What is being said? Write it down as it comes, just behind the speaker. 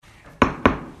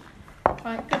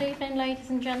Right, good evening,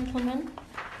 ladies and gentlemen.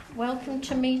 Welcome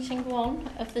to meeting one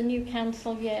of the new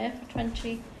council year for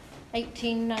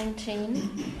 2018-19.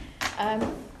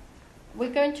 We're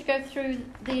going to go through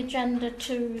the agenda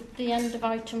to the end of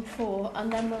item 4,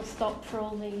 and then we'll stop for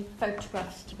all the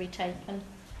photographs to be taken.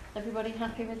 Everybody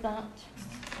happy with that?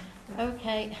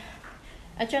 Okay.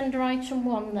 Agenda item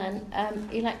 1 then,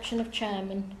 election of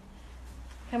chairman.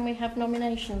 Can we have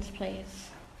nominations, please?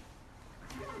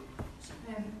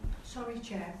 Sorry,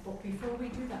 Chair, but before we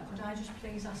do that, could I just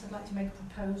please ask, I'd like to make a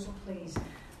proposal, please,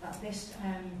 that this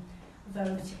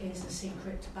vote is a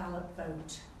secret ballot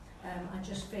vote. I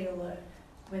just feel that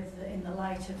in the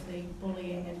light of the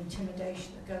bullying and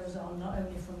intimidation that goes on, not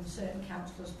only from certain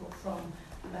councillors but from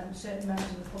certain members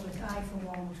of the public, I for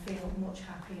one would feel much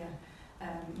happier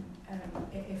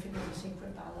if it was a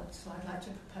secret ballot. So I'd like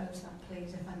to propose that,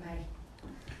 please, if I may.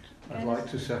 I'd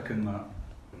like to second that.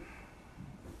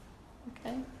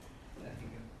 Okay.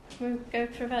 We'll go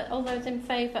for a vote. All those in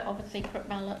favour of a secret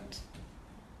ballot?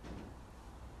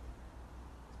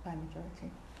 By majority.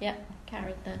 Yeah,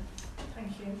 carried then.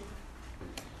 Thank you.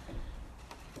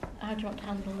 How do you want to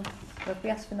handle this? Well, we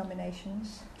ask for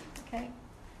nominations. Okay.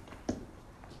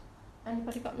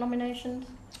 Anybody got nominations?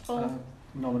 Paul?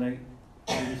 Nominate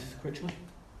Judith Critchley.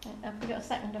 Have we got a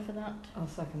seconder for that? I'll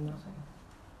second that.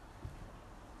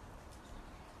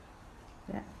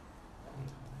 Yeah.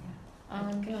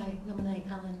 And Can I nominate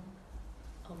Alan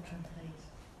Altran, please?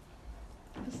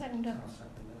 have a seconder.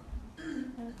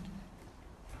 Okay.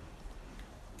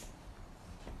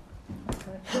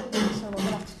 So what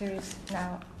we'll have to do is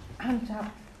now hand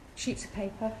out sheets of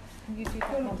paper. Can you do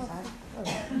that on one side? Oh,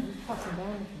 pass them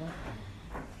down if you want.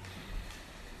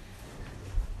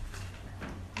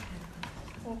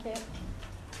 Thank you.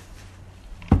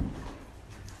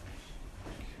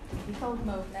 You fold them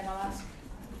over, then I'll ask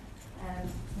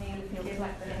Neil if you'll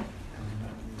write the name.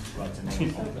 Right, the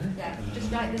name on there. Yeah,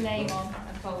 just write the name on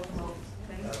and fold them up,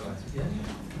 please.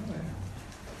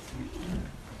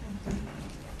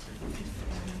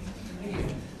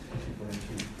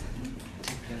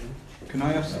 Can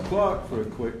I ask the clerk for a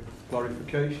quick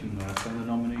clarification there? Can the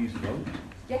nominees vote?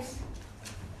 Yes.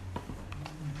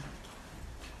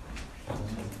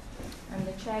 And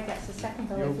the chair gets the second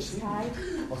vote if it's tied.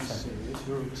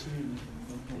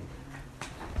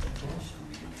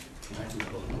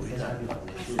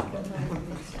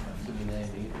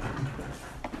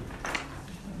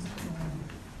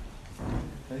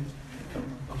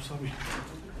 I'm sorry.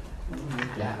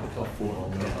 Yeah, I've got 4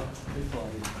 on there.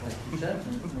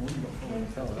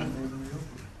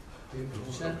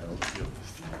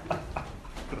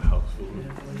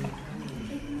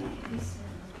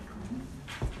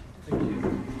 Thank you.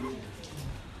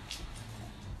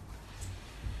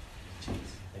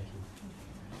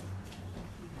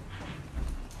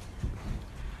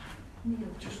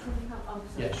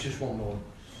 Yeah, it's just one more.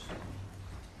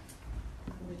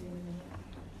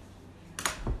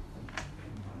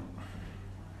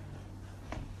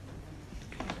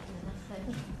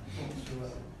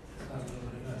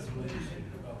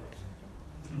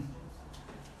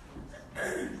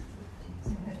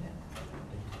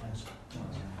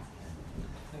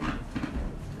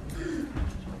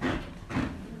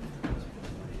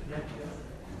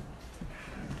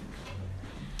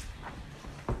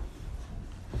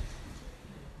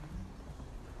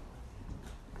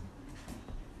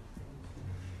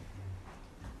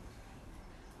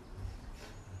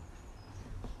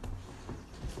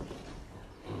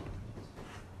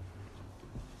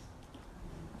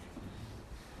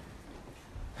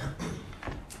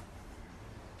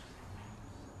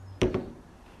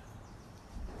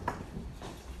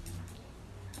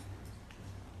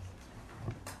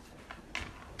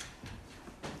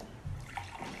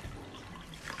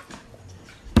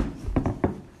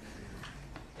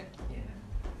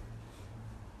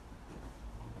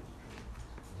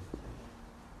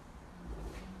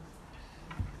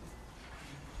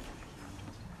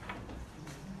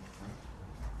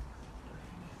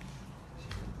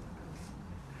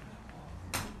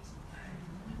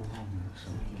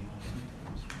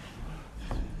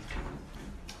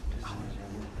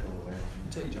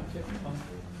 Take your jacket.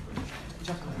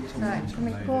 Right, can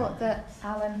we report that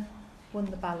Alan won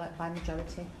the ballot by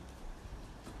majority?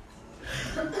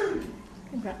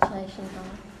 Congratulations,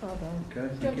 Alan. Well done. Okay, Do you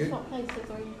thank want to you. swap places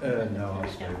or you? No, I'll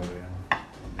stay where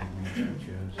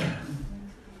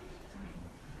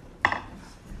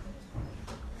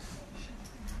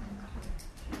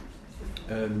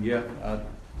we are. Yeah, I'd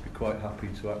be quite happy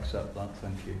to accept that,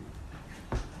 thank you.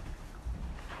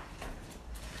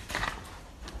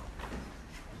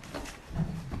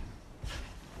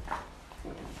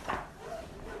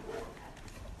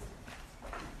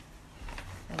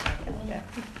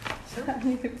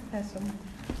 There's some.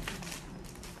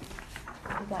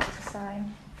 Would like to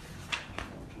sign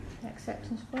the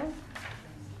acceptance form.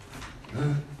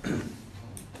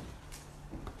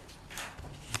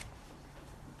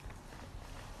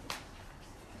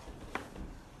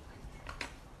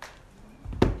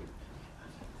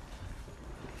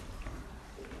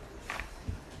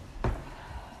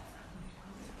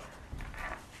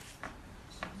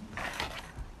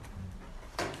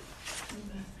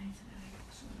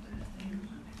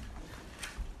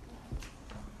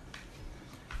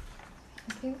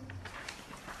 Thank you.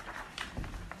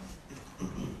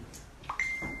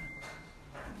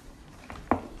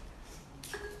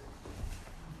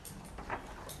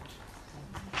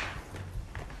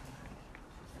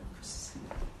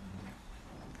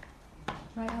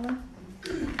 Right, Alan?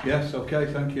 Yes,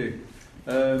 okay, thank you.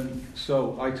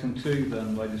 So item 2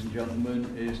 then, ladies and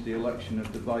gentlemen, is the election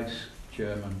of the vice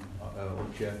chairman or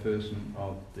chairperson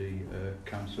of the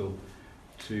council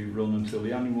to run until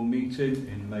the annual meeting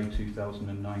in May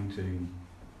 2019.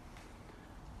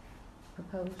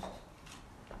 Proposed.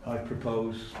 I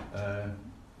propose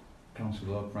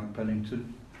Councillor Frank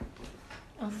Pennington.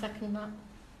 I'll second that.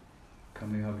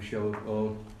 Can we have a show of,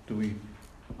 or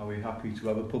are we happy to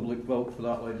have a public vote for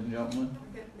that, ladies and gentlemen?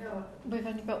 No, We've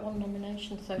only got one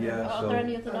nomination, so Yeah, are so- there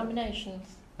any other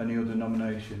nominations? Any other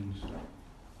nominations?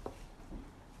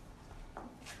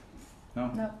 No?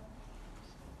 No.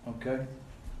 Okay.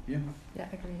 Yeah,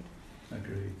 agreed.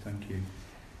 Agreed, thank you.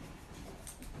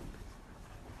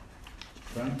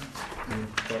 Frank, you're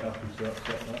quite happy to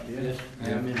accept that, yeah? Yes, I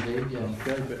am indeed, yes.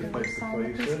 Okay, bit of paper Sign for the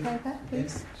you, piece of sir. paper,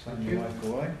 please. Sign your wife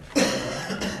away.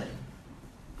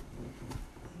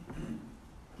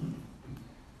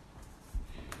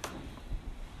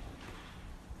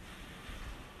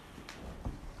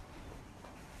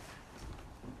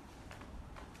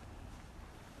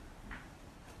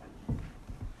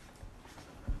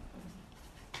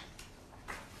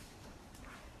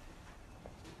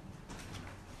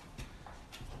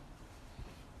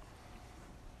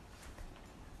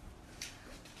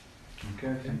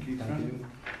 Okay, thank you, Frank. Thank you.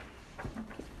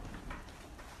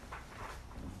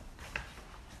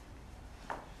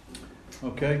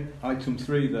 Okay, item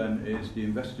 3 then is the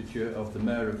investiture of the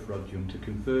Mayor of Frodsham to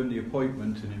confirm the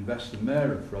appointment and invest the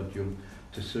Mayor of Frodsham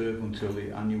to serve until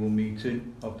the annual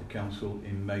meeting of the Council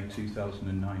in May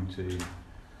 2019.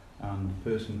 And the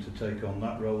person to take on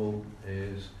that role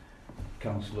is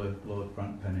Councillor Lord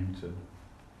Frank Pennington.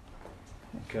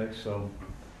 Okay, so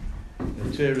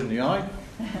a tear in the eye.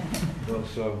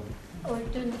 Also, Oh, we're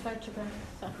doing the photograph.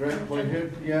 great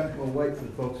pleasure. Yeah, we'll wait for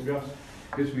the photographs.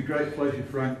 Gives me great pleasure,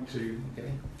 Frank, to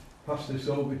Okay. pass this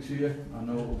over to you. I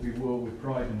know it will be worn with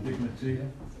pride and dignity,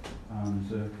 and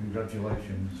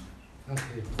congratulations. Thank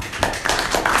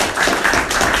you.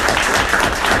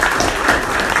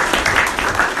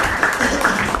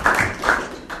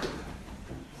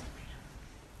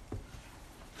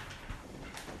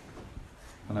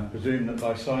 And I presume that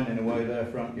by signing away there,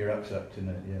 Frank, you're accepting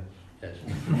it, yes? Yes.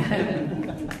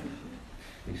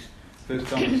 It's first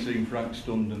time I've seen Frank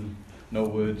stunned and no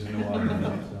words in a while.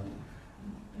 So.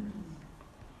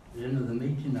 There's another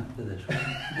meeting after this one.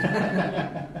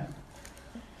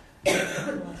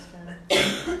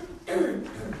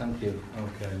 Thank you.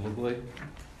 Okay, lovely.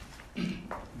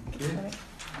 Thank you. Sorry.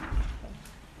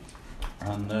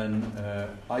 And then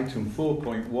item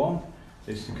 4.1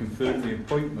 is to confirm the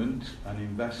appointment and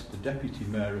invest the Deputy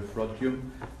Mayor of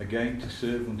Frodsham, again to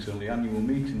serve until the annual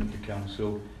meeting of the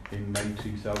Council in May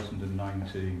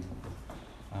 2019.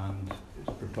 And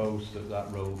it's proposed that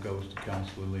that role goes to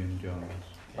Councillor Liam Jones.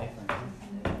 Okay,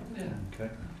 thank you. Okay.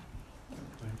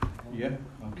 Yeah?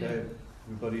 Okay.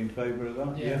 Everybody in favour of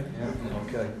that? Yeah.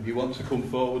 Okay. You want to come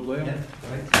forward, Liam? Yeah,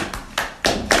 right.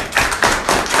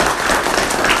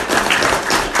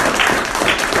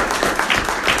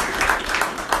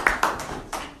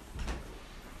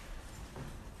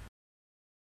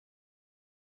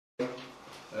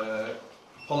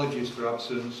 Apologies for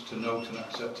absence, to note and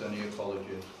accept any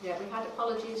apologies. Yeah, we've had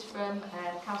apologies from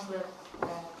Councillor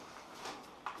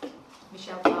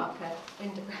Michelle Parker,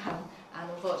 Linda Brown, and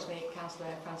unfortunately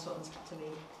Councillor Fran Sutton's had to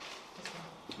leave as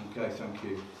well. Okay, thank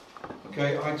you.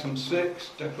 Okay, item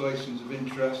 6, declarations of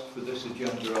interest for this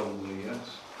agenda only,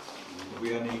 yes? Have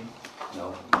we any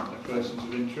declarations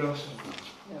of interest?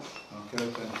 Yes. Okay,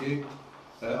 thank you.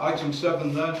 Item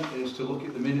 7 then is to look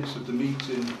at the minutes of the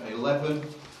meeting 11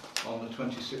 on the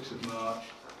 26th of March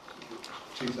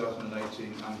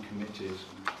 2018 and committees.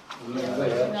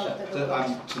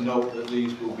 And to note that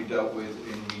these will be dealt with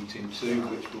in meeting 2,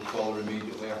 which will follow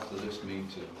immediately after this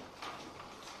meeting.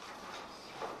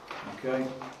 Okay.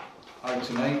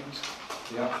 Item 8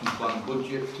 the action plan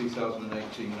budget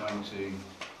 2018-19.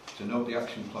 To note the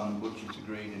action plan budget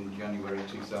agreed in January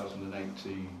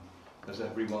 2018. Has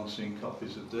everyone seen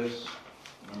copies of this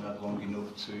and had long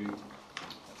enough to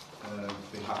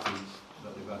be happy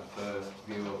that they've had a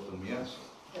view of them? Yes?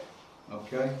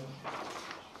 Okay.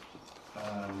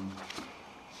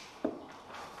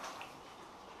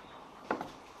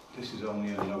 This is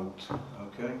only a note.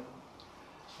 Okay.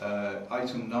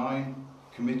 Item 9,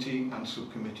 committee and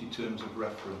subcommittee terms of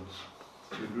reference.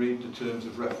 To agree the terms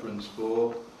of reference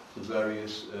for the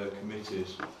various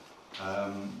committees.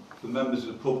 For members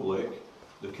of the public,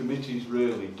 the committees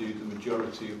really do the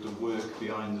majority of the work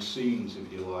behind the scenes,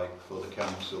 if you like, for the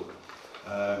council.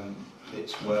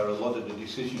 It's where a lot of the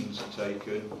decisions are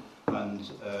taken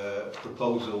and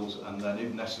proposals, and then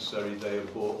if necessary they are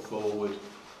brought forward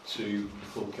to the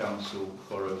full council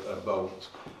for a vote.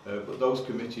 But those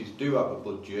committees do have a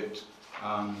budget,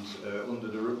 and under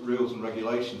the rules and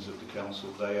regulations of the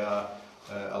council they are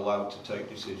allowed to take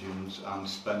decisions and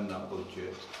spend that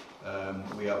budget.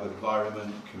 We have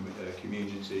environment,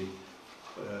 community,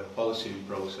 policy and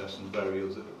process, and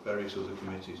various other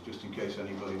committees, just in case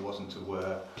anybody wasn't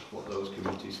aware what those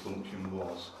committees' function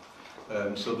was.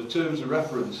 So the terms of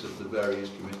reference of the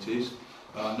various committees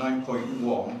are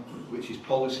 9.1, which is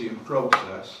policy and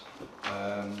process,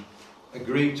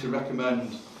 agreed to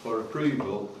recommend for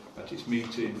approval at its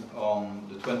meeting on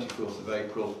the 24th of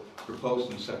April, proposed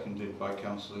and seconded by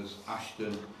Councillors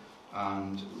Ashton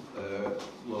and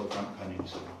Lord Frank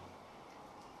Pennington.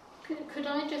 Could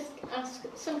I just ask,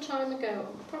 some time ago,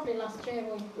 probably last year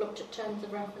when we looked at terms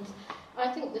of reference, I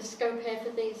think the scope here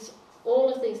for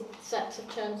all of these sets of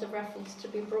terms of reference to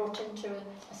be brought into a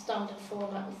standard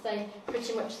format and say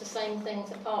pretty much the same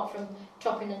things apart from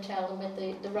topping and tailing with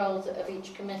the roles of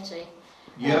each committee.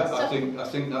 Yeah, so I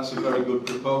think that's a very good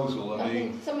proposal. I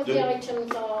mean, some of the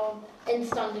items are in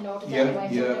standing orders anyway,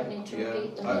 so we don't need to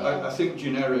repeat them. I think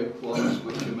generic ones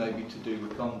which are maybe to do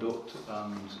with conduct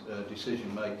and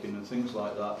decision making and things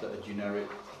like that are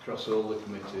generic across all the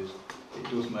committees. It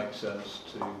does make sense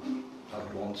to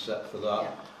have one set for that.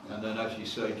 Yeah. And then, as you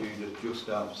say, Judith, just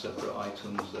have separate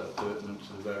items that are pertinent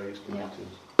to the various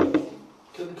committees. Yeah.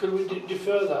 Could we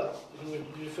defer that? Can we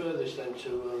defer this then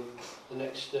to the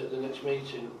next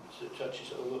meeting to actually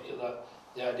sort of look at that,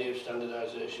 the idea of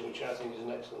standardisation, which I think is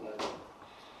an excellent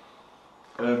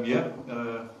idea.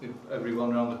 If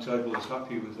everyone around the table is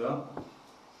happy with that.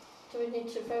 Do we need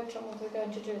to vote on whether we're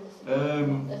going to do this? I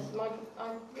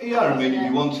mean, if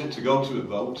you want it to go to a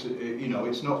vote,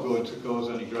 it's not going to cause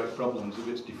any great problems if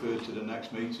it's deferred to the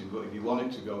next meeting. But if you want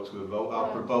it to go to a vote,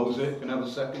 I'll propose it. Can I have a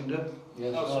seconder?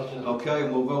 Yes. Okay,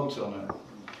 and we'll vote on it.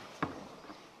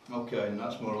 Okay, and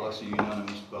that's more or less a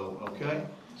unanimous vote. Okay,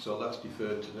 so that's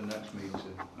deferred to the next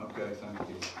meeting. Okay, thank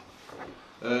you.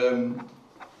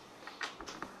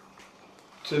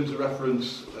 Terms of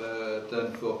reference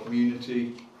then for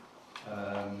community.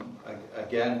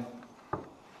 Again,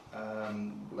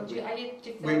 can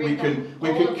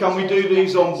we do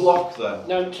these on block then?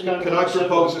 No, can I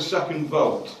propose a second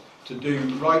vote to do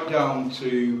right down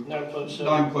to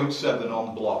 9.7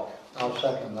 on block? I'll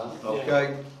second that.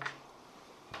 Okay.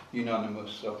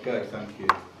 Unanimous. Okay, thank you.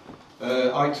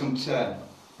 Item 10.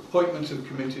 Appointment of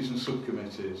committees and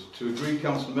subcommittees. To agree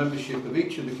council membership of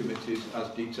each of the committees as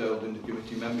detailed in the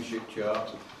committee membership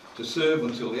chart to serve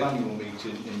until the annual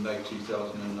meeting in May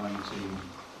 2019.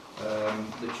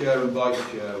 The chair and vice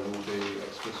chair will be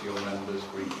ex officio members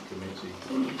for each committee.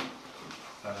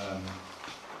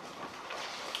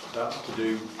 That's to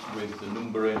do with the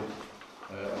numbering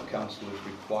of councillors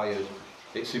required.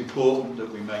 It's important that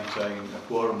we maintain a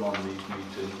quorum on these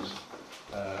meetings.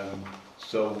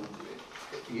 So,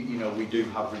 we do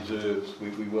have reserves.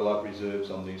 We will have reserves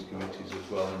on these committees as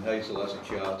well. And Hazel has a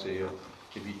chart here.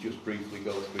 If you just briefly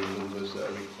go through numbers that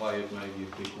are required, maybe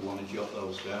if people want to jot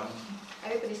those down.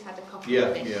 Everybody's had a copy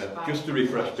of this. Yeah, just to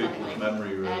refresh people's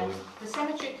memory, really. The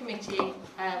Cemetery Committee,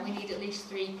 we need at least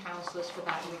 3 councillors for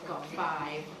that. We've got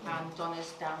 5, and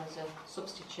Donna's down as a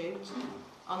substitute.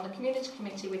 On the Community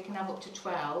Committee, we can have up to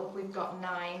 12. We've got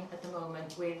 9 at the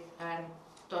moment, with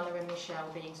Donna and Michelle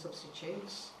being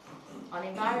substitutes. On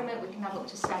Environment, we can have up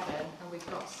to 7, and we've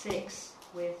got 6,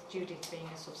 with Judith being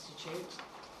a substitute.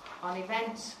 On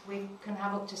Events, we can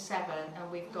have up to 7,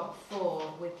 and we've got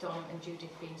 4 with Don and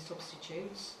Judith being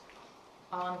substitutes.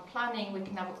 On Planning, we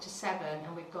can have up to 7,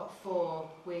 and we've got 4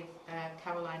 with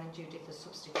Caroline and Judith as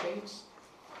substitutes.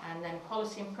 And then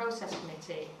Policy and Process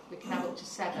Committee, we can have up to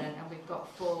 7, and we've got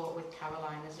 4 with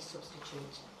Caroline as a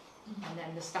substitute. And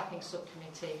then the Staffing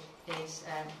Subcommittee is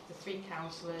the 3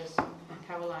 councillors,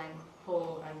 Caroline,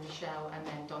 Paul and Michelle, and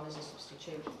then Don as a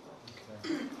substitute.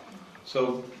 Okay.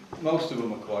 So most of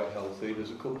them are quite healthy.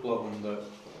 There's a couple of them that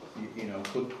you know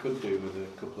could do with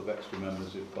a couple of extra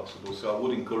members if possible. So I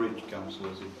would encourage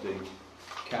councillors if they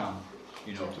can,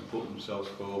 you know, to put themselves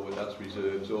forward as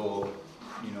reserves or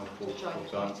you know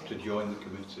to join the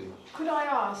committee. Could I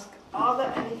ask, are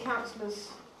there any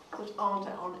councillors that aren't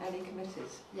on any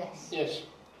committees? Yes. Yes,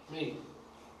 me.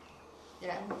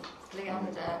 Yeah.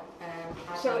 Leander,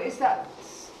 So is that...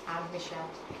 and Michelle.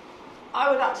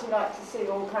 I would actually like to see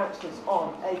all councillors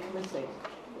on a committee,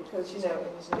 because, you know,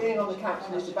 being on the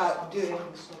council is about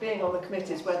being on the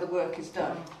committees where the work is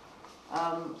done,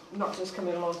 not just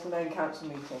coming along to the main council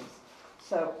meetings.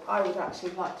 So I would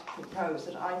actually like to propose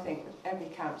that I think that every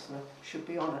councillor should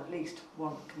be on at least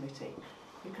one committee,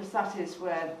 because that is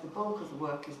where the bulk of the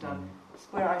work is done. It's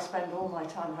where I spend all my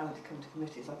time having to come to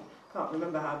committees. I can't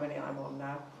remember how many I'm on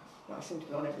now, but I seem to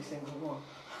be on every single one.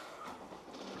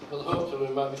 Well, hopefully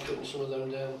we might be cutting some of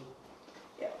them down.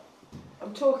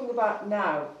 I'm talking about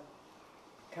now,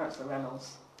 Councillor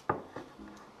Reynolds. I'm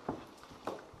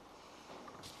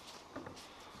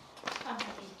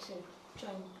happy to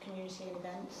join community and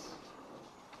events.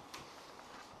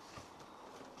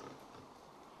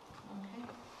 Okay.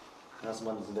 As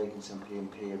well as the vacancy on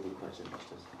P&P, I'd be quite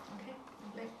interested. Okay.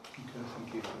 Lovely. Okay,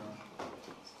 thank you for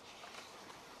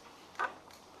that.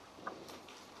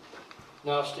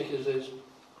 Now stick as is.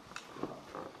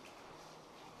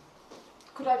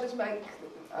 Could I just make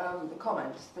the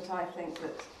comment that I think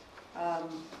that,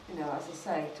 you know, as I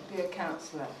say, to be a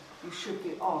councillor, you should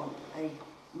be on a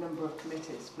number of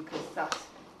committees, because that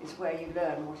is where you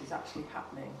learn what is actually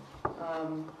happening.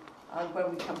 And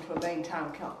when we come to a main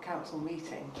town council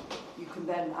meeting, you can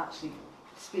then actually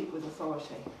speak with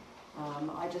authority.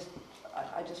 I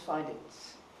just find it,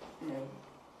 you know,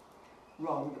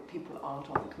 wrong that people aren't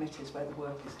on the committees where the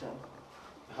work is done.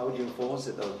 How would you enforce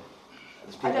it though?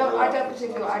 I don't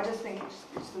particularly. I just think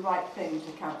it's the right thing that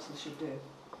a council should do.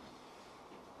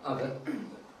 Okay,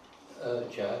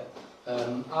 Chair.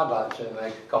 I'd like to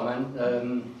make a comment.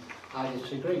 I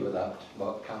disagree with that,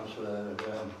 what Councillor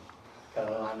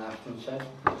Caroline Ashton said.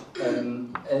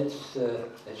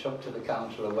 It's up to the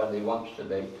councillor whether he wants to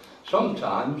be.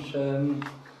 Sometimes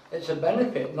it's a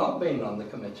benefit not being on the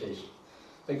committees,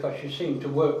 because you seem to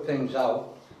work things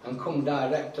out and come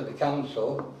direct to the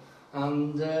council,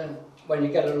 and when you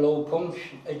get a low punch,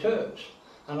 it hurts.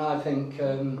 And I think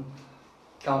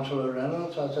Councillor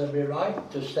Reynolds has every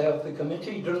right to stay off the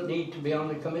committee. He doesn't need to be on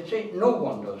the committee. No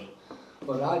one does.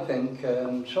 But I think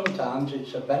sometimes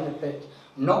it's a benefit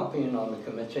not being on the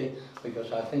committee,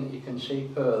 because I think you can see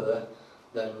further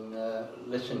than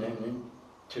listening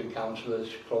to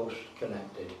councillors close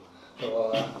connected.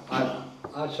 So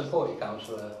I support you,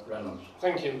 Councillor Reynolds.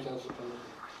 Thank you, Councillor.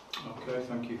 Okay,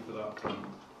 thank you for that.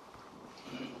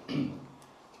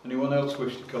 Anyone else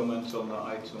wish to comment on that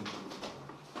item?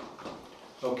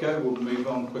 Okay, we'll move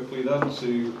on quickly then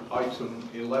to item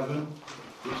 11,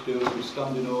 which deals with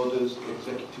standing orders,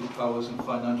 executive powers and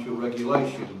financial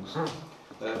regulations.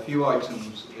 A few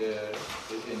items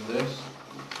in this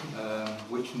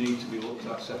which need to be looked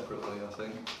at separately, I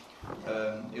think.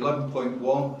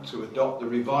 11.1, to adopt the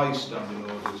revised standing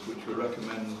orders which were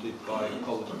recommended by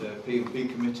the P&P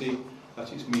committee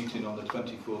at its meeting on the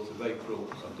 24th of April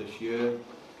of this year,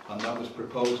 and that was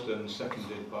proposed and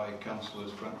seconded by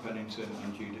councillors Frank Pennington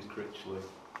and Judith Critchley.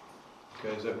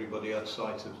 Okay, has everybody had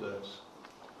sight of this?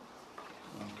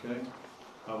 Okay,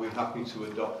 are we happy to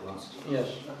adopt that? Yes,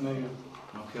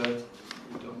 okay,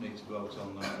 we don't need to vote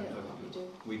on that. Yeah, we do.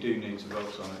 We do need to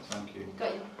vote on it, thank you. You've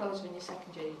got your proposal in your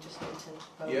secondary, you just need to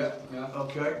vote. Yeah,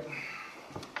 okay.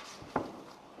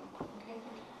 Okay.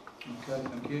 Okay,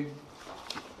 thank you.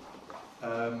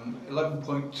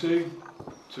 11.2,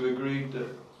 to agree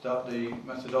that the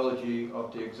methodology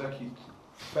of the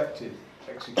effective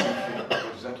execution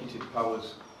of executive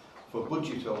powers for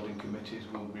budget holding committees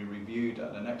will be reviewed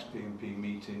at the next P&P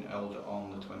meeting held on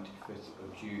the 25th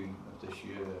of June of this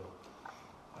year.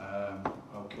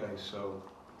 Okay, so...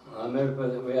 I move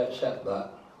that we accept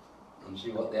that and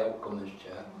see what the outcome is,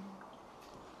 Chair.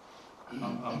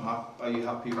 Are you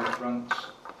happy with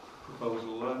Frank's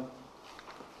proposal there?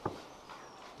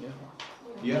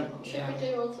 Yeah. Should we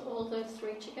do all those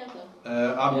three together?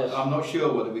 Yes. I'm not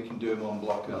sure whether we can do them on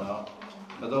block or not.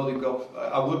 Although they've got...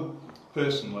 I would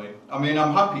personally... I mean,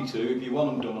 I'm happy to. If you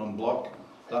want them done on block,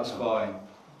 that's fine.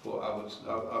 But I would...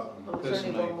 personally... There's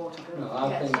only one more to go. No, I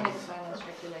Yes, think... and it's finance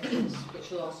regulations, which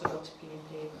will also go to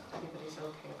P&P if everybody's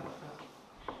okay about that.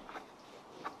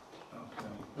 Okay.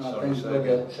 No, I Sorry, think say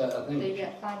again. I think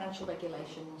The financial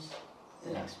regulations,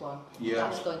 the next one, Yeah.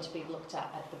 that's going to be looked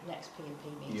at the next P&P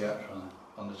meeting. Yeah, right.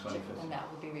 on the 25th. And that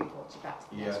will be reported back to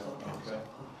the Yeah, next board council.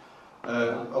 okay.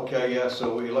 Okay, yeah,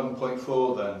 so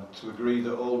 11.4 then, to agree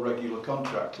that all regular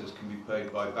contractors can be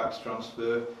paid by BACS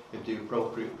transfer if the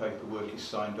appropriate paperwork is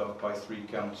signed off by 3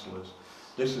 councillors.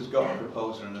 This has got a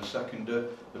proposer and a seconder.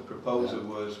 The proposer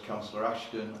was Councillor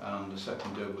Ashton and the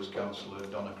seconder was Councillor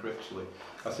Donna Critchley.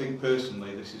 I think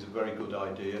personally this is a very good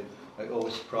idea. It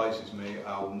always surprises me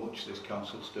how much this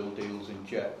council still deals in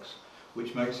cheques,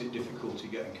 which makes it difficult to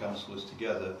getting councillors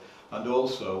together. And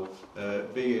also,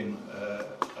 being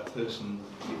a person,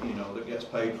 you know, that gets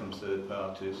paid from third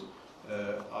parties,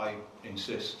 I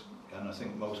insist, and I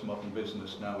think most modern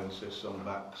business now insists on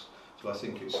BACS. So I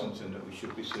think it's something that we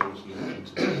should be seriously looking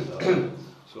to do.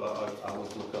 So I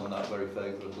would look on that very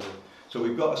favourably. So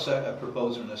we've got a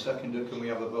proposer and a seconder. Can we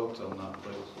have a vote on that,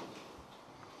 please?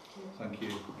 Thank you.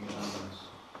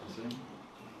 Unanimous.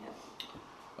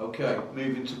 Okay,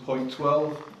 moving to point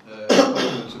 12,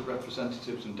 appointments of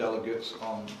representatives and delegates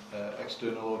on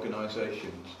external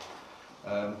organisations.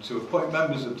 To appoint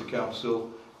members of the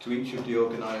council to each of the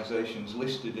organisations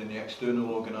listed in the external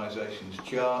organisations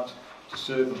chart to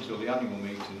serve until the annual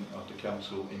meeting of the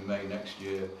council in May next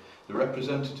year. The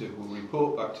representative will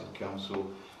report back to the council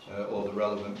or the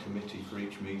relevant committee for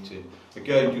each meeting.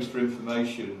 Again, just for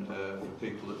information for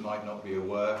people that might not be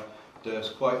aware, there's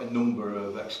quite a number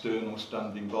of external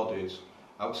standing bodies,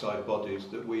 outside bodies,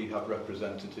 that we have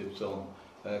representatives on,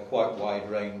 quite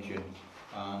wide-ranging,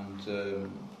 and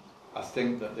I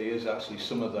think that there is actually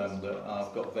some of them that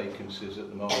have got vacancies at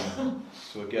the moment.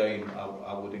 So again,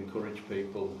 I would encourage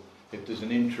people, if there's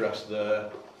an interest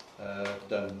there,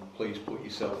 then please put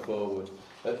yourself forward.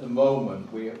 At the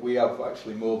moment, we have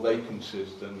actually more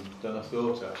vacancies than I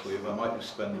thought, actually. If I might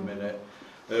just spend a minute.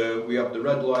 We have the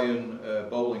Red Lion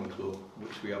Bowling Club,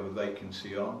 which we have a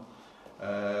vacancy on.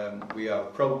 We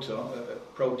have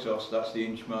Protos, that's the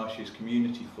Inchmarshes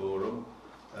Community Forum.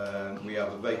 We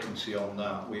have a vacancy on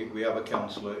that. We have a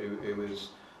councillor who is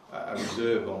a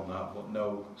reserve on that, but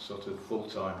no sort of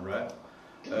full-time rep.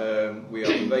 We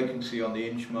have a vacancy on the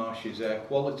Inchmarshes Air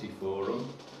Quality Forum.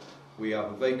 We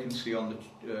have a vacancy on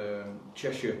the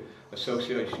Cheshire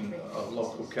Association of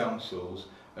Local Councils.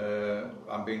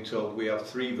 I'm being told we have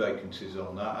 3 vacancies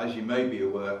on that. As you may be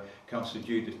aware, Councillor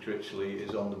Judith Critchley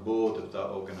is on the board of that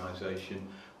organisation,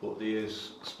 but there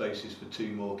is spaces for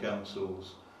 2 more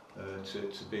councils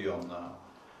to be on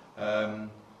that.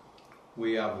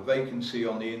 We have a vacancy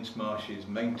on the Inchmarshes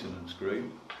Maintenance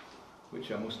Group,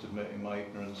 which I must admit in my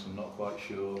ignorance I'm not quite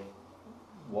sure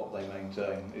what they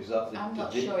maintain. Is that I'm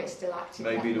not sure it's still active.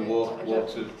 Maybe the water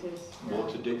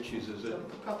ditches, is it? So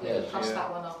probably cross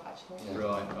that one off actually.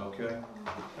 Right, okay.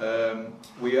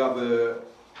 We have a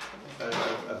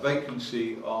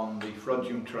vacancy on the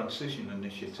Frodsham Transition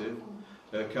Initiative.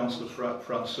 Councillor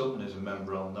Fran Sutton is a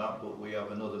member on that, but we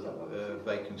have another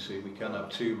vacancy. We can have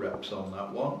 2 reps on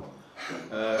that one.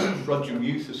 Frodsham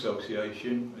Youth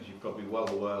Association, as you're probably well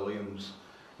aware, Liam's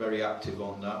very active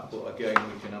on that, but again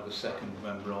we can have a second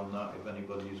member on that if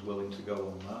anybody is willing to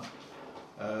go on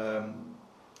that.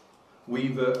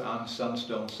 Weaver and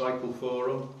Sandstone Cycle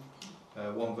Forum,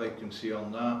 1 vacancy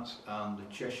on that, and the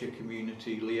Cheshire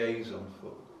Community Liaison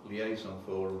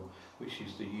Forum, which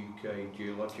is the UK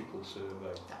Geological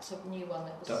Survey. That's a new one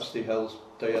that was... That's the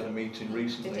they had a meeting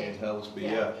recently in Helsby,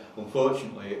 yeah.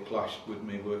 Unfortunately it clashed with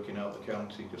me working out the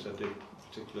county because I did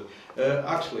particularly...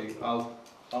 actually,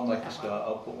 I'll make a start.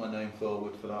 I'll put my name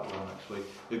forward for that one, actually.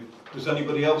 Does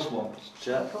anybody else want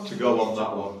to go on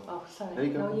that one? Oh, sorry.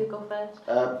 No, you go first.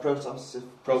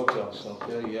 Protos,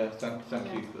 okay, yeah.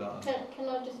 Thank you for that. Can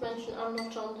I just mention, I'm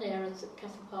not on here as a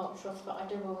Castle Park Trust, but I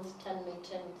do always attend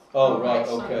meetings. Oh, right,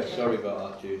 okay. Sorry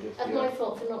about that, Judith. It's my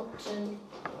fault for not...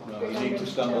 no, you need to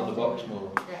stand on the box more.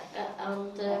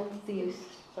 And the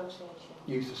Youth Association.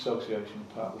 Youth Association,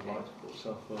 Pat would like to put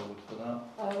herself forward for that.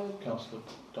 Councillor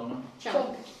Donna?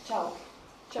 Cheshire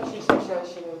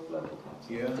Association of Local Councils.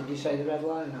 Yeah. Did you say the Red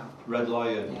Lion now? Red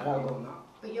Lion. Yeah, I'll go on that.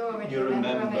 But you're already You're a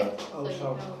member. of it. Oh,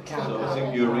 so So I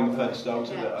think you're ring-fenced out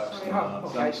of it, Yeah, actually. sorry. Oh,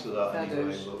 okay. Thanks for that Fair anyway,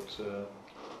 dues. but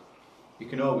you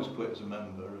can always put as a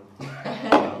member. I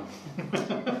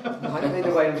don't need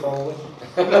to wait and forward.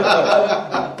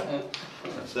 I'll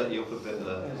set you up a bit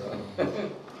there.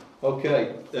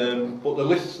 Okay, but the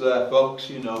list's there, folks,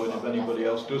 you know, and if anybody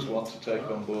else does want to take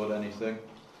on board anything.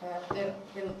 We're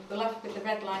left with the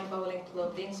Red Line Bowling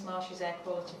Club, the Inchmarshes Air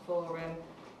Quality Forum,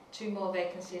 2 more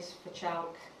vacancies for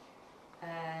Chalk.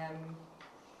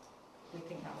 We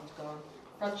think that one's gone.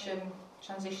 Frodsham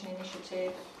Transition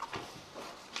Initiative.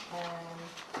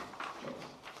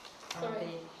 And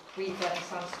the Weaver and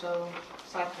Sandstone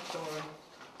Cycle Forum.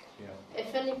 Yeah.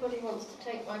 if anybody wants to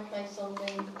take my place on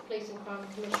the Police and Crime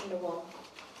Commissioner one,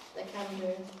 they can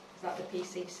do. Is that the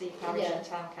PCC, Parish and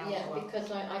Town Council Yeah, one?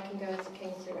 because I can go as a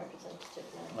Kingsley representative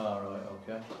now. All right,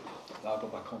 okay. I'll go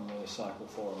back on the cycle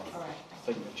forum. All right. I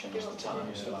think they changed the time.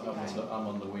 Yeah, I'm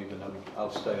on the Weaver navigation.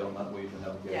 I'll stay on that Weaver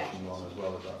navigation one as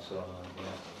well, if that's all right.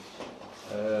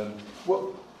 Yeah.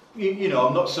 Well, you know,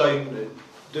 I'm not saying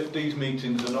that these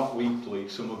meetings are not weekly.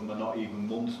 Some of them are not even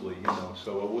monthly. You know,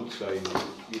 so I would say that,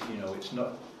 you know, it's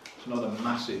not a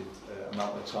massive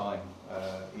amount of time.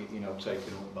 You know,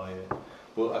 taken up by it.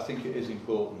 But I think it is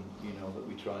important, you know, that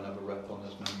we try and have a rep on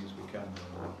as many as we can.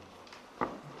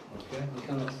 Okay.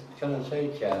 Can I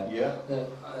say, Chair? Yeah. That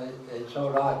it's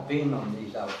all right being on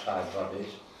these outside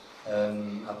bodies.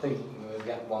 I think we'll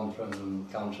get one from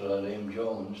Councillor Liam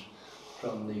Jones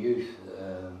from the Youth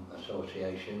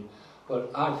Association.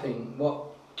 But I think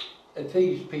if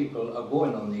these people are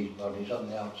going on these bodies on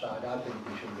the outside, I think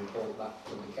we should report back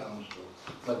to the council,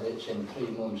 whether it's in 3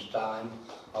 months' time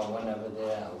or whenever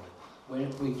they're held.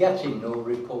 We're getting no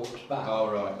reports back.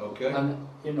 All right, okay. And,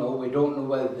 you know, we don't know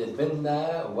whether they've been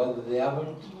there or whether they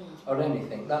haven't or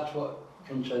anything. That's what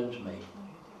concerns me.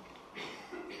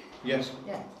 Yes.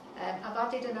 Yeah. I've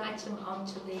added an item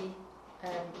onto the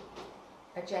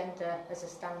agenda as a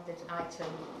standard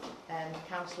item,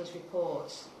 councillors'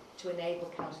 reports, to enable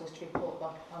councillors to report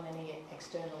back on any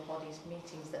external bodies'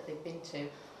 meetings that they've been to.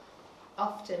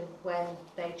 Often when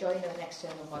they join an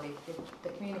external body, the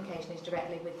communication is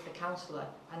directly with the councillor,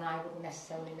 and I wouldn't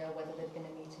necessarily know whether there'd been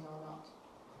a meeting or not.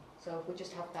 So if we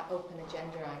just have that open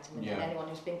agenda item, and then anyone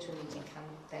who's been to a meeting can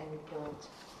then report.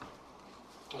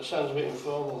 It sounds a bit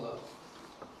informal,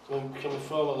 though. Can we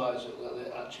formalise it that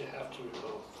they actually have to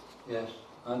report? Yes,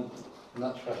 and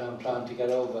that's what I'm trying to get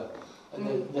over.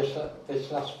 This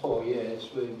last 4 years,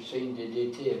 we've seen it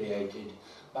deteriorated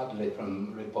badly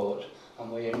from reports, and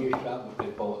we used to have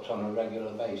reports on a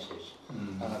regular basis.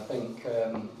 And I think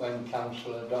when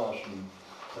Councillor Dawson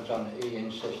was on it, he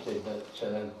insisted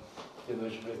that there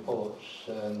was reports,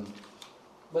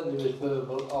 whether it was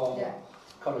verbal or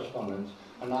correspondence,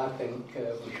 and I think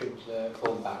we should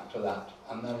go back to that.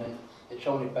 And then it's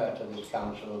only fair to this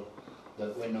council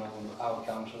that we know our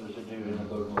councillors are doing a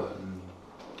good work.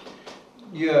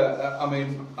 Yeah, I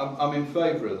mean, I'm in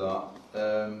favour of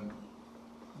that,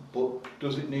 but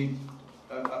does it need,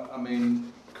 I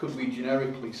mean, could we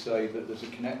generically say that there's a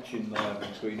connection there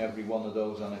between every one of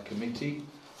those and a committee,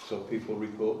 so people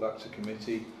report back to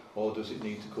committee, or does it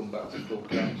need to come back to full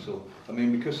council? I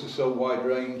mean, because they're so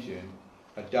wide-ranging,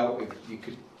 I doubt if you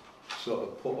could sort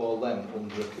of put all them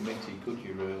under a committee, could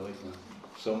you really?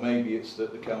 So maybe it's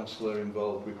that the councillor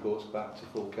involved reports back to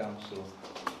full council.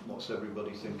 What's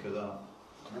everybody think of that?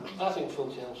 I think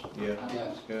full council. Yeah.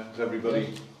 Yes. Yeah. Is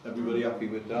everybody happy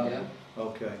with that? Yeah.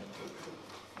 Okay.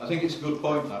 I think it's a good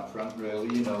point, that, Frank,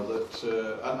 really, you know, that,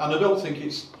 and I don't think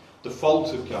it's the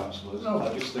fault of councillors. No.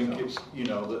 I just think it's, you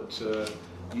know, that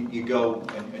you go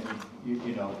and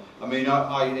you know, I mean,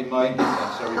 I in my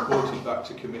defence, I reported back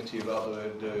to committee about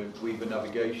the Weaver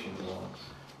navigation one,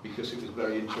 because it was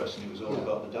very interesting. It was all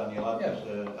about the Daniel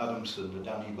Adamson, the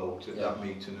Danny boat at that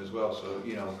meeting as well. So,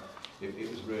 you know, it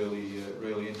was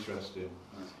really interesting.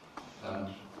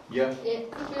 Yeah.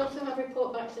 Could we also have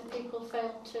report backs if people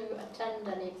failed to attend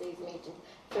any of these meetings?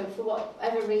 So for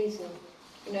whatever reason,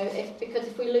 you know, because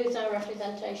if we lose our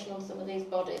representation on some of these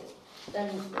bodies, then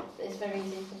it's very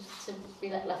easy to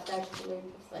be left out of the loop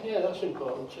of things. Yeah, that's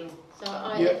important too. So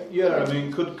I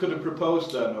mean, could I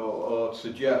propose then, or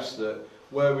suggest that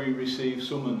where we receive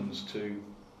summons to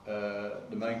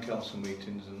the main council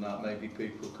meetings and that, maybe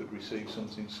people could receive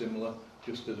something similar,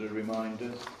 just as a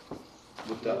reminder?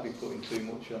 Would that be putting too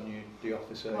much on the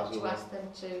officers? What, to ask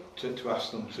them to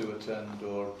ask them to attend,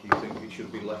 or do you think it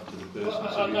should be left to the person to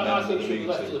remember I think the it should be meeting?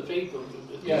 left to the people.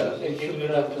 It should be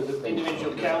left to the people.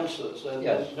 Individual councillors. Then,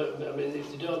 yes. I mean,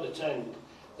 if they don't attend,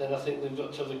 then I think they've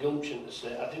got to have the gumption to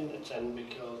say, I didn't attend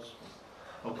because...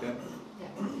 Okay.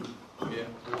 Yeah.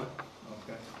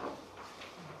 Okay.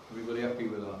 Everybody happy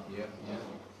with that? Yeah.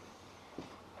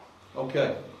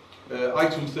 Okay.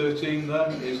 Item 13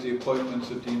 then is the appointment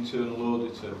of the internal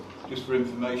auditor. Just for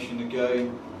information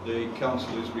again, the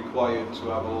council is required to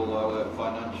have all our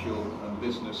financial and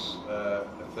business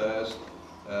affairs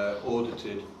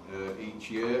audited each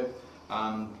year,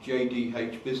 and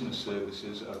JDH Business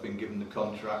Services have been given the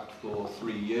contract for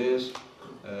 3 years,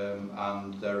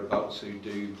 and they're about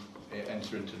to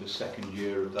enter into the second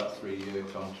year of that 3-year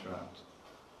contract.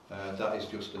 That is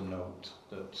just a note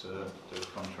that the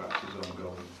contract is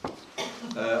ongoing.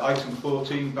 Item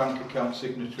 14, bank account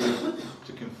signatories,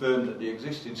 to confirm that the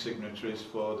existing signatories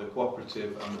for the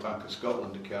Cooperative and the Bank of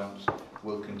Scotland accounts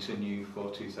will continue for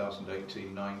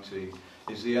 2018-19.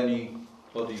 Is there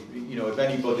anybody, you know, if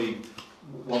anybody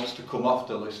wants to come off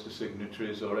the list of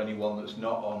signatories, or anyone that's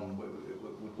not on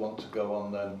would want to go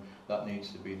on, then that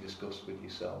needs to be discussed with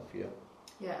yourself, yeah?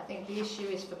 Yeah, I think the issue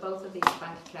is for both of these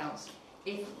bank accounts,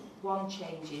 if one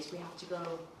changes, we have to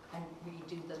go and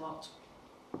redo the lot.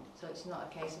 So it's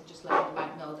not a case of just letting the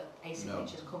bank know that a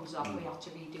signature comes off, we have to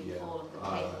redo all of the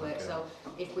paperwork. Okay. So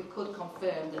if we could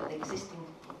confirm that the existing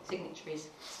signatories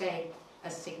stay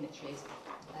as signatories,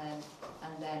 and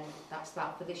then that's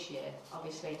that for this year.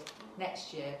 Obviously,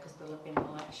 next year, because there'll have been an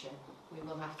election, we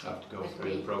will have to Go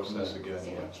through the process again,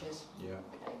 signatures. Yeah.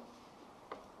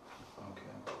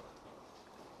 Okay.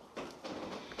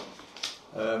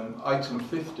 Item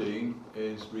 15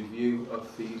 is review of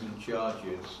fees and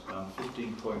charges, and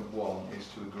 15.1 is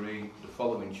to agree the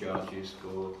following charges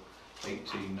for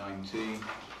 18-19,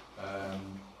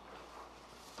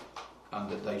 and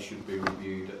that they should be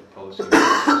reviewed at the Policy and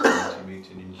Process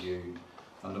Committee meeting in June.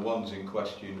 And the ones in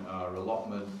question are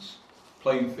allotments,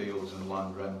 playing fields and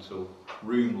land rental,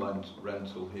 room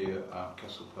rental here at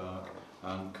Castle Park,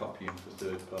 and photocopying for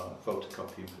third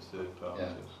parties.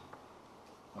 Yeah.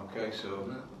 Okay,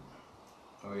 so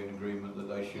are we in agreement that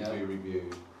they should be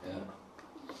reviewed?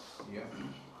 Yeah.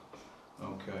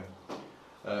 Okay.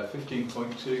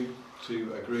 15.2,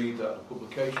 to agree that the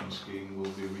publication scheme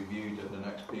will be reviewed at the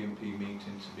next P&P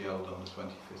meeting to be held on the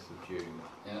 25th of June.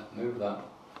 Yeah, move that.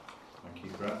 Thank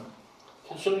you, Graham.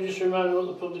 Can somebody just remind me what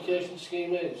the publication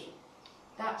scheme is?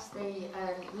 That's the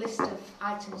list of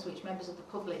items which members of the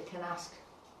public can ask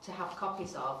to have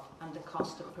copies of, and the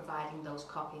cost of providing those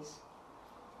copies.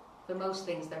 For most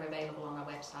things, they're available on our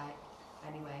website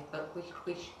anyway, but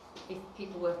if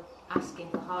people were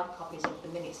asking for hard copies of the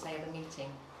minutes, say, of a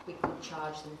meeting, we could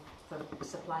charge them for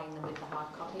supplying them with the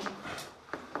hard copy.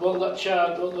 Won't that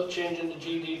change in the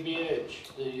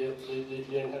GDBH, the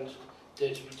enhanced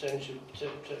data protection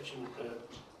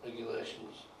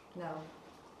regulations? No.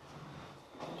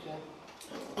 Okay.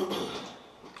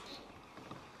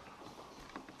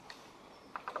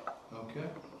 Okay.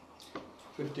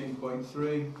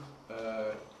 15.3,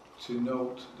 to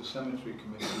note the Cemetery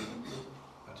Committee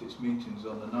at its meetings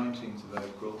on the 19th of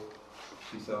April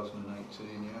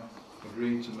 2018,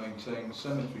 agreed to maintain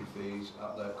cemetery fees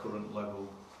at their current level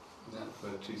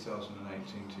for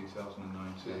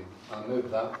 2018-2019. I move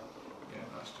that. Yeah,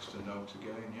 that's just a note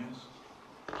again, yes.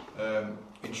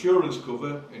 Insurance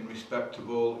cover in respect of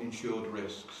all insured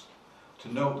risks. To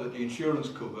note that the insurance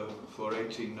cover for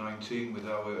 18-19 with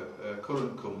our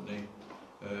current company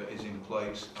is in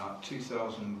place at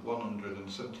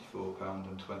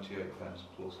 £2,174.28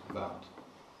 plus VAT.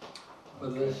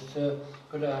 Will this,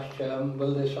 could I ask,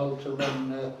 will this alter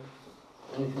when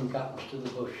anything happens to the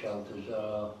bush shelters,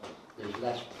 or there's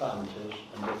less planters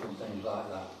and different things like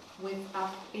that?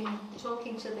 I've been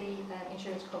talking to the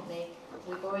insurance company.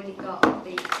 We've already got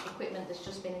the equipment that's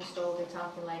just been installed in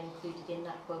Tarpon Lane included in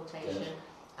that quotation,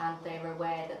 and they're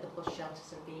aware that the bush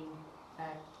shelters are being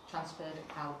transferred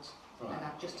out, and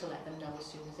I've just to let them know as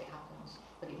soon as it happens,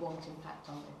 but it won't impact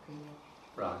on the premium.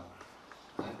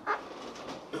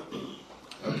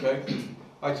 Okay.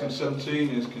 Item 17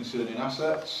 is concerning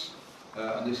assets,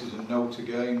 and this is a note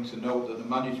again, to note that the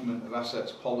management of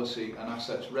assets policy and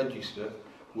assets register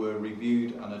were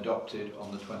reviewed and adopted on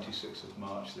the 26th of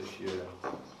March this year.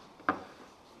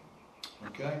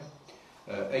 Okay.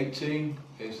 18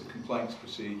 is the complaints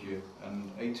procedure, and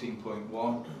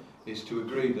 18.1 is to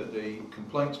agree that the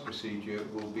complaints procedure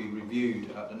will be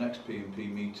reviewed at the next P&P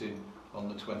meeting on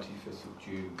the 25th of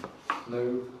June.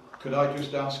 No. Could I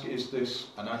just ask, is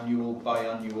this an annual,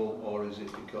 biannual, or is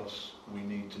it because we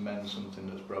need to mend something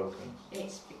that's broken?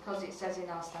 It's because it says in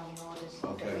our standing orders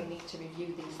that we need to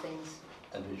review these things.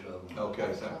 Every 12 months.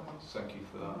 Okay, thank you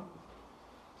for that.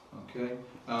 Okay,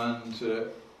 and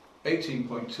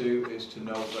 18.2 is to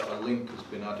note that a link has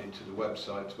been added to the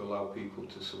website to allow people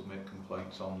to submit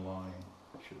complaints online,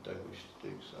 should they wish to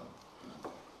do so.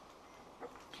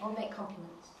 Or make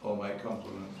compliments. Or make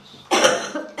compliments.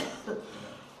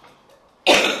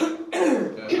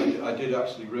 I did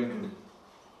actually ring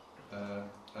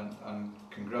and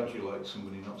congratulate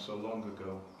somebody not so long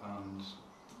ago, and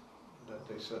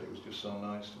they said it was just so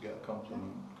nice to get a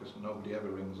compliment, because nobody ever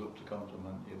rings up to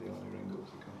compliment you, they only ring up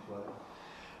to complain.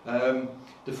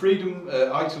 The freedom,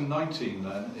 item 19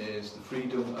 then, is the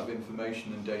freedom of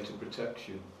information and data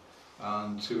protection,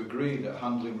 and to agree that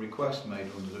handling requests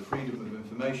made under the Freedom of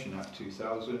Information Act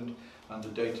 2000 and the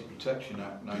Data Protection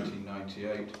Act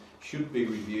 1998 should be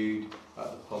reviewed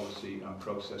at the Policy and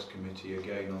Process Committee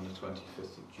again on the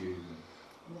 25th of June.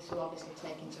 And this will obviously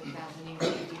take into account the new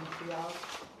GDPR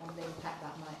and the impact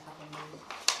that might have on these.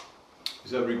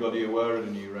 Is everybody aware of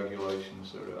the new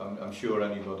regulations? I'm sure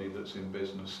anybody that's in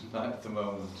business at the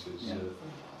moment is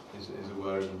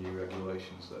aware of the new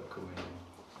regulations that are coming in.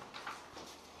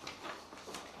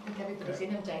 I think everybody's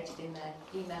inundated in their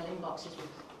email inboxes with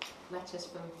letters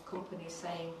from companies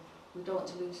saying we don't want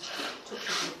to lose touch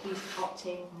with you, please opt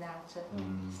in now to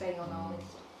stay on our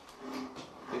list.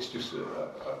 It's just,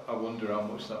 I wonder how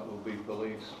much that will be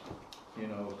policed. You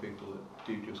know, people that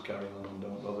do just carry on and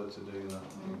don't bother to do that.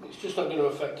 It's just not going to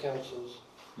affect councils.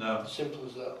 No. Simple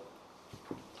as that.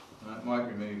 It might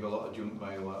remove a lot of junk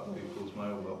mail out of people's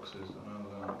mailboxes. I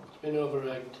know that. It's been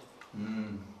over-egged.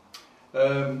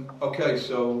 Okay,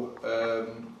 so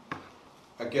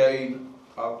again,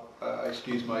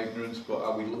 excuse my ignorance, but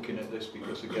are we looking at this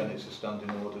because again it's a standing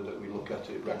order that we look at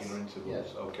it regular intervals?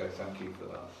 Yes. Okay, thank you for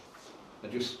that.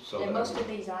 Most of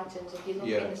these items, if you look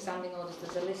in the standing orders,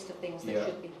 there's a list of things that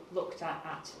should be looked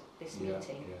at this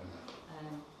meeting.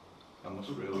 I must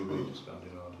really read the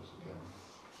standing orders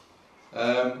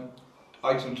again.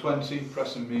 Item 20,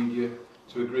 press and media.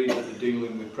 To agree that the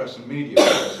dealing with press and media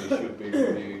policy should be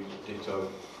reviewed, ditto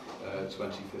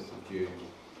 25th of June.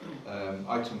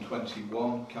 Item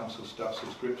 21, council staff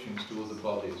subscriptions to other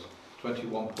bodies.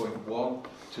 21.1,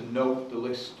 to note the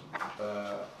list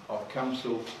of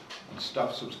council and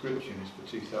staff subscriptions for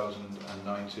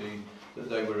 2019, that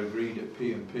they were agreed at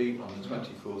P&P on the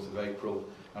 24th of April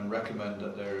and recommend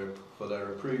that for their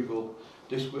approval.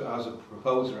 This as a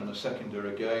proposer and a seconder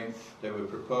again. They were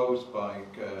proposed by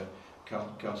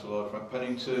Councillor Lord Frank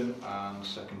Pennington and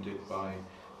seconded by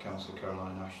Councillor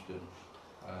Caroline Ashton.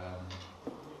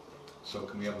 So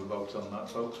can we have a vote on that,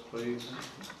 folks, please?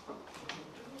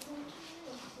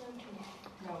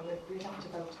 No, we have to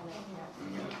vote on it.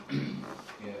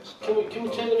 Yes. Can we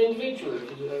take them individually?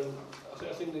 Because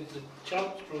I think the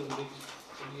champ's probably the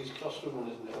biggest cost of one,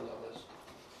 isn't it, on that list?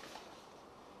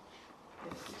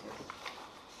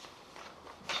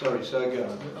 Sorry, say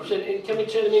again. I'm saying, can we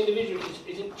take them individually?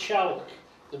 Isn't chalk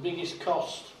the biggest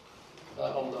cost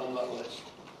on that list?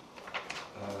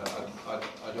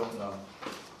 I don't know.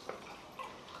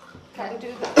 Can we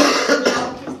do that?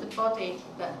 Chalk is the body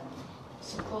that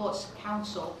supports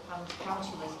council and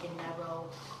councillors in their role.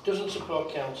 Doesn't support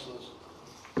councillors.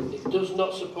 It does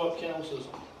not support councillors.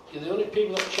 The only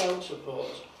people that chalk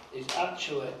supports is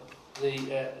actually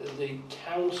the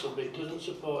council, but it doesn't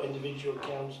support individual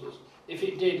councillors. If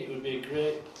it did, it would be a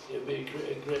great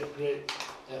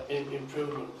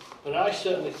improvement. But I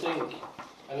certainly think,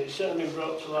 and it's certainly been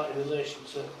brought to light in relation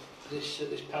to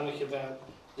this panic about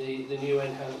the new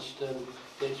enhanced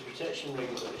data protection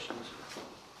regulations.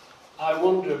 I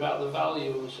wonder about the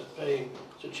value of us paying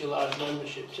such a large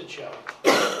membership to CHAP,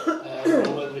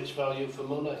 and whether it's value for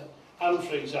money. And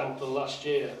for example, last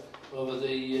year, over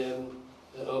their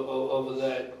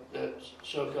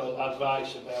so-called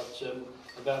advice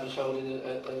about us holding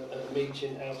a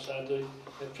meeting outside the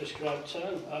prescribed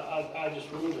time, I just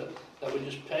wonder that we're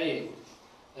just paying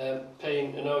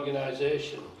an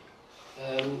organisation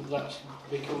that's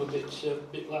become a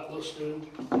bit lacklustre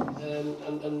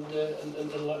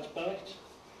and lacks bite.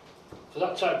 For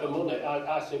that type of money,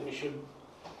 I think we should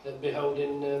be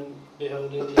holding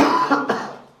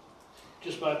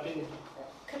just my opinion.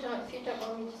 Could I, if you don't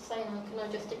want me to say now, can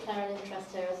I just declare an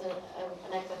interest here as an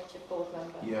executive board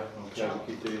member? Yeah, okay,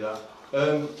 we could do that.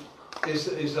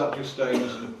 Is that just staying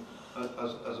as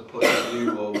a point of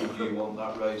view, or would you want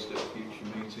that raised at a future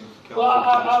meeting for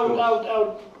council?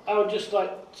 Well, I would just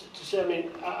like to say, I mean,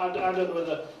 I don't know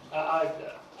whether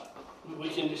we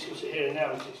can discuss it here and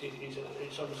now.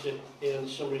 It's obviously here on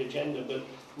the summary agenda, but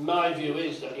my view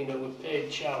is that we're paid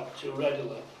chalk too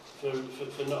readily for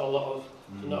not a lot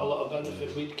of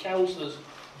benefit. We councillors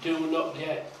do not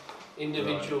get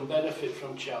individual benefit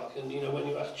from chalk, and when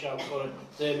you ask chalk for it,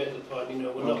 they make the point.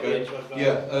 We're not here to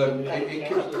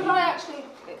advise. Could I actually?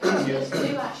 Councillors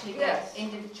do actually get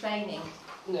individual training.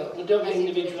 No, we don't get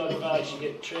individual advice. You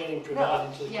get training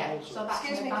provided to the council. So that's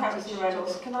Excuse me, Councillor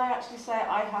Reynolds. Can I actually say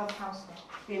I have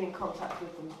been in contact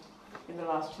with them in the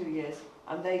last 2 years,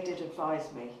 and they did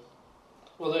advise me.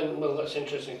 Well, that's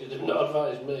interesting because they've not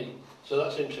advised me, so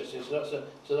that's interesting. So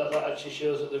that actually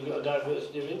shows that they've got a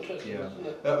diversity of interest. Yeah. Isn't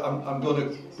it? I'm going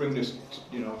to bring this,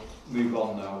 move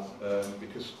on now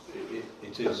because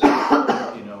it is,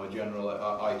 a general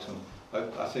item.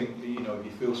 I think if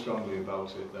you feel strongly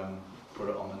about it, then put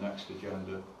it on the next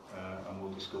agenda and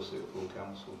we'll discuss it full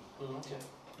council.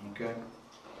 Okay.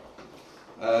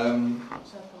 So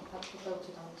have we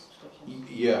voted on the subscription?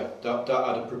 Yeah, that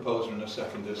had a proposer and a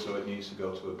seconder, so it needs to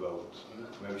go to a vote. Can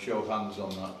we have a show of hands on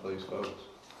that, please, folks?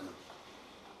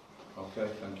 Okay,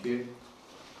 thank you.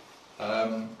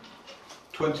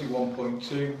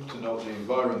 21.2, to note the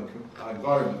Environment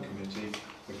Committee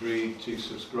agreed to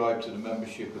subscribe to the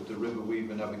membership of the River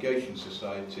Weaver Navigation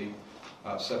Society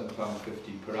at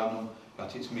 £7.50 per annum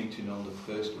at its meeting on the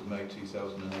 1st of May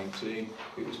 2018.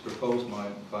 It was proposed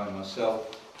by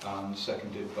myself and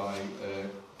seconded by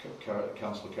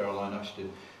Councillor Caroline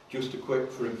Ashton. Just a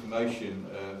quick for information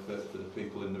for the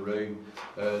people in the room,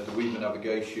 the Weaver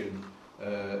Navigation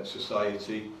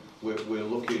Society, we're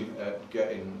looking at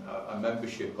getting a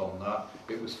membership on that.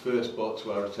 It was first brought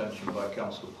to our attention by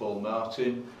Councillor Paul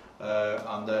Martin,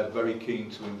 and they're very keen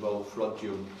to involve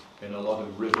Frodsham in a lot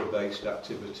of river-based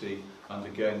activity, and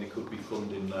again there could be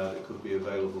funding there that could be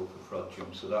available for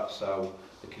Frodsham. So that's how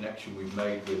the connection we've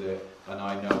made with it, and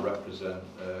I now represent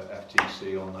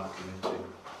FTC on that committee.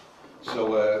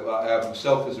 So I have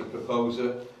myself as a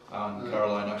proposer and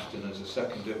Caroline Ashton as a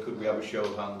seconder. Could we have a show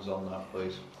of hands on that,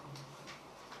 please?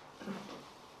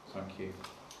 Thank you.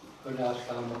 Could I ask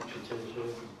how much it is?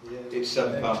 It's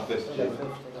 £7.50.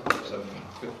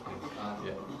 £7.50.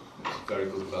 Yeah. It's very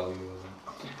good value.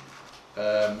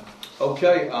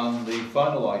 Okay, and the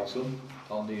final item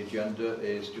on the agenda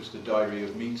is just a diary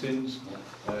of meetings.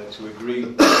 To agree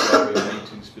the diary of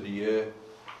meetings for the year.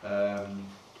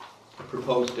 The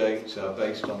proposed dates are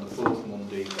based on the fourth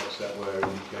Monday, except where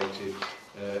indicated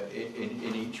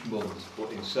in each month.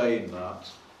 But in saying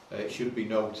that, it should be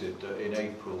noted that in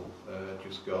April,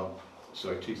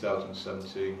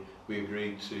 2017, we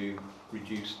agreed to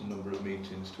reduce the number of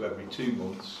meetings to every 2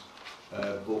 months,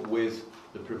 but with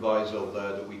the proviso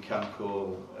there that we can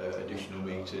call additional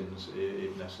meetings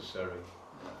if necessary.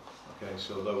 Okay,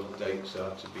 so those dates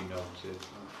are to be noted.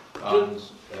 And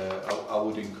I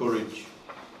would encourage,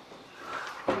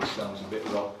 it sounds a bit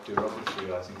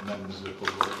derogatory, I think, members of the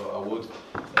public, but I would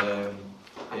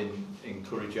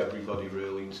encourage everybody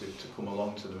really to come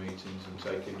along to the meetings and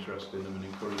take interest in them, and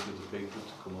encourage other people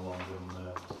to come along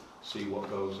and see what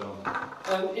goes on.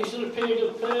 Is there a period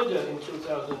of purdah in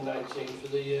 2019 for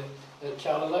the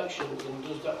town elections, and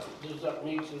does that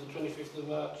meeting the 25th of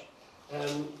March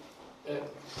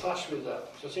clash with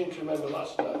that? Because I seem to remember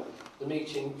last time the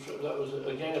meeting that was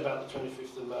again about the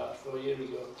 25th of March 4 years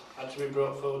ago had to be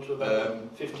brought forward to about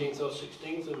 15th or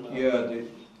 16th of March. Yeah,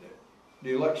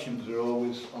 the elections are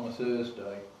always on a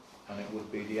Thursday, and it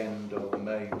would be the end of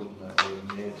May, wouldn't it? Or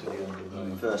near to the end of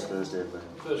May. First Thursday of May.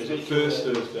 Is it first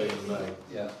Thursday in May?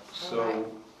 Yeah.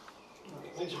 So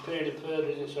it's a period of purdah,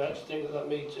 isn't it? So I actually think that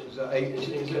meeting... Is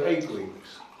it 8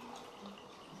 weeks?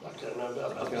 I can't remember. I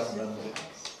can't remember.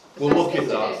 We'll look at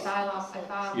that.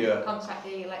 I'll contact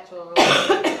the electoral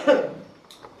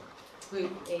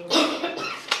group in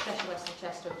Cheshire, West and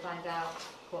Chester and find out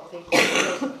what the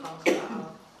pros and cons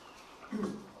are.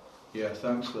 Yeah,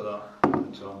 thanks for that,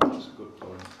 Tom. That's a good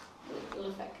point. It'll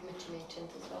affect committee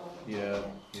meetings as well. Yeah.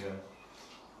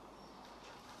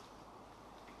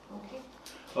 Okay.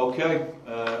 Okay,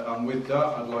 and with that,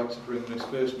 I'd like to bring this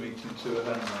first meeting to an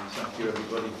end. Thank you,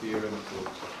 everybody, for your input.